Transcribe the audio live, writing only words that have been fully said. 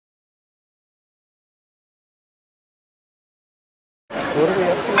What are we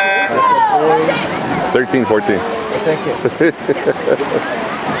up to? 13, 14. Thank you.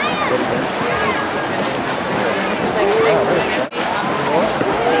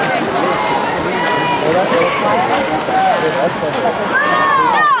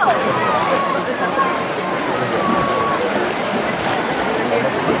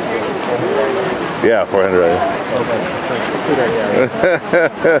 Yeah, 400.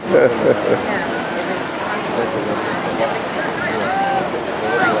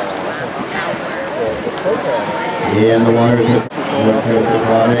 In the waters of North Coast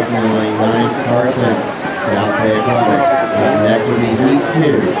Aquatics in lane 9, Carson, South Bay Aquatics. Up next will be Heat 2,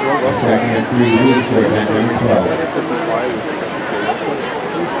 the second of 3 heats for event number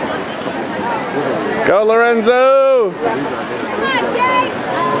 12. Go, Lorenzo!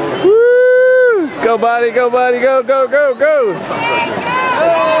 Woo! Go, buddy, go, buddy, go, go, go, go!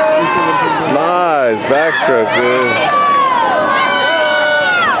 Nice backstroke, dude.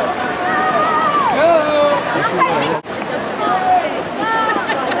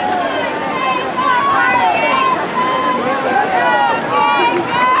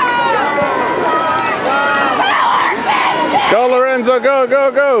 Go, Lorenzo, go,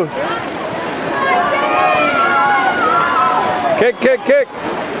 go, go! Kick, kick, kick!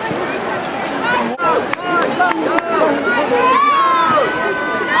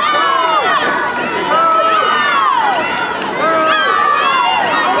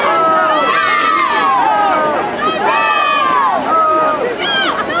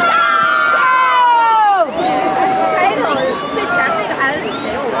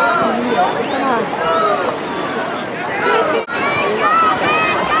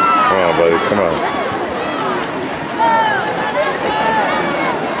 Come on, buddy, come on.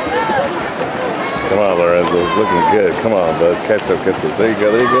 Come on, Lorenzo, it's looking good. Come on, bud. Catch up, catch up. There you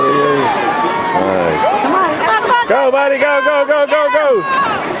go, there you go, there you go. Nice. Come on, come on, come on. Go, buddy, go, go, go, go, go.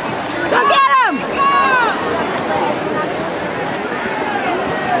 Go get him.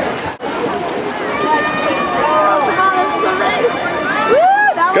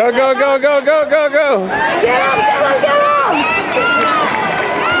 Go, go, go, go, go, go, go. Get him, get him, get him.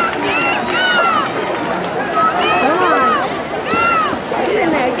 Come on. Get in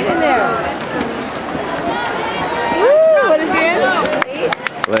there, get in there. Woo, what is it?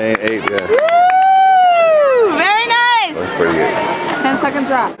 8? Lane 8, yeah. Woo, very nice. That's pretty good. 10-second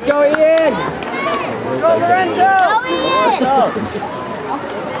drop. Go in! Go, Lorenzo. Go in.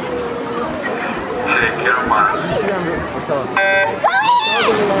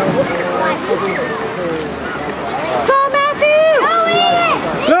 Go, Matthew! Go in!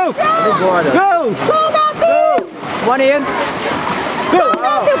 Go! Go! Go! Go, Matthew! One in. Go!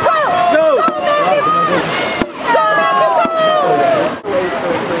 Matthew, go! Go! Go, Matthew! Go, Matthew,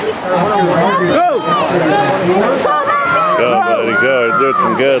 go! Go! Go, buddy, go. Doing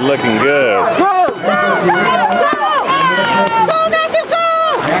some good, looking good. Go! Go, Matthew, go!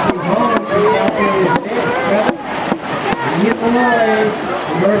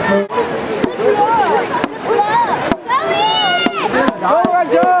 Go,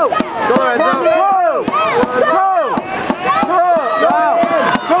 Lorenzo! Go, Lorenzo! Go! Go!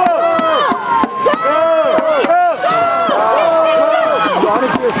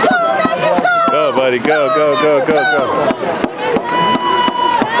 Go, buddy, go, go, go, go, go.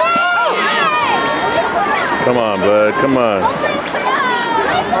 Come on, bud, come on.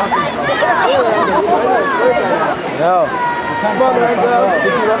 No. Come on, Lorenzo.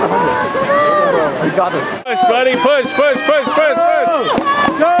 You got this. Push, buddy, push, push, push, push, push.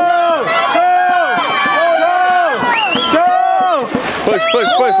 Go! Go! Go! Go! Push, push,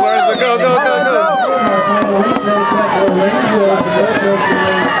 push, Lorenzo, go, go, go, go.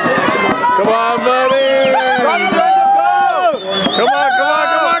 Come on, buddy. Come on, come on,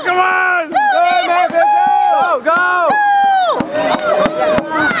 come on, come on. Go, Matthew, go! Go!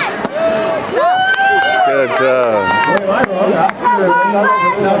 Good job.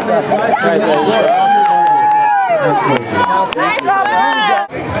 Nice, Robert!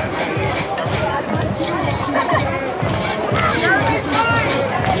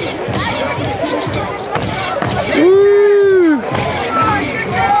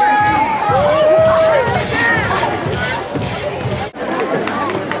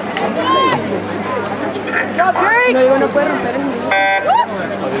 No puede romper el mismo.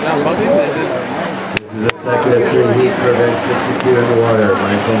 This is a second of 3 heats for event 62 in the water.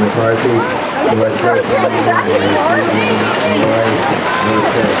 Michael McCarthy, West Coast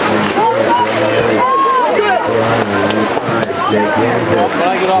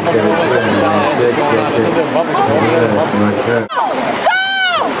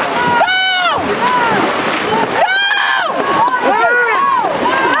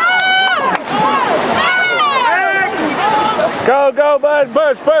ahead,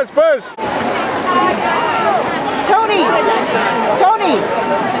 push, push, push. Tony! Tony!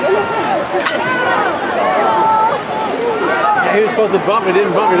 Yeah, he was supposed to bump me,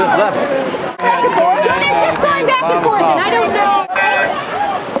 didn't bump me, just left. So they're just going back and forth, and I don't know.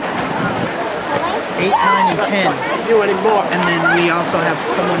 8, 9, and 10. Do anymore. And then we also have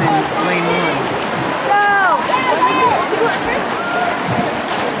someone in lane 1.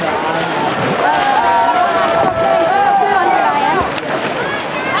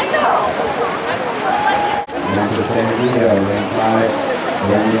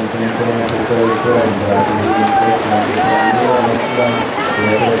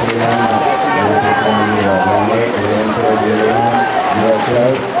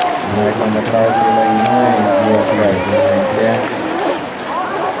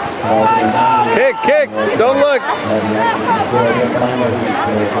 Kick, kick, don't look.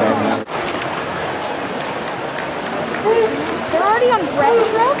 They're already on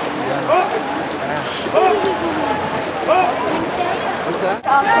breaststroke? What's that?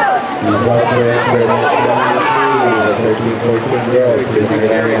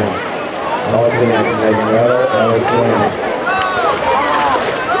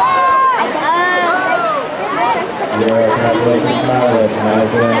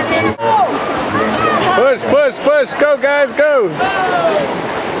 Push, push, push. Go, guys, go.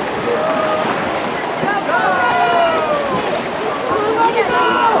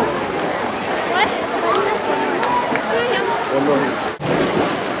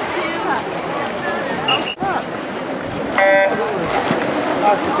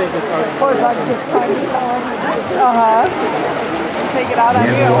 Of course, I'm just trying to tell him. Take it out on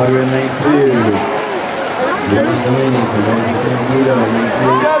you. Water in lane 2.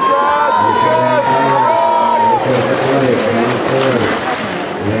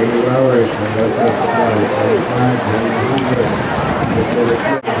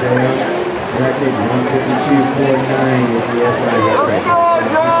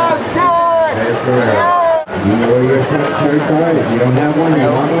 You know your shirt card. If you don't have one, you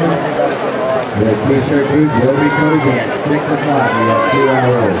want one? The t-shirt booth will be closing at 6 o'clock. We have 2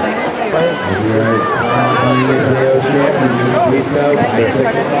 hours. If you're coming into the shirt and you do so by 6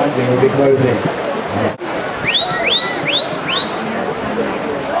 o'clock, they will be closing.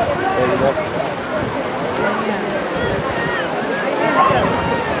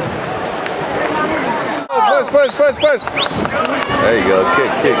 Push, push, push, push. There you go.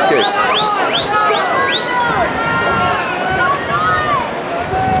 Kick, kick, kick.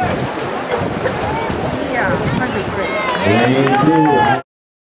 Yeah, 100%. Lane 2.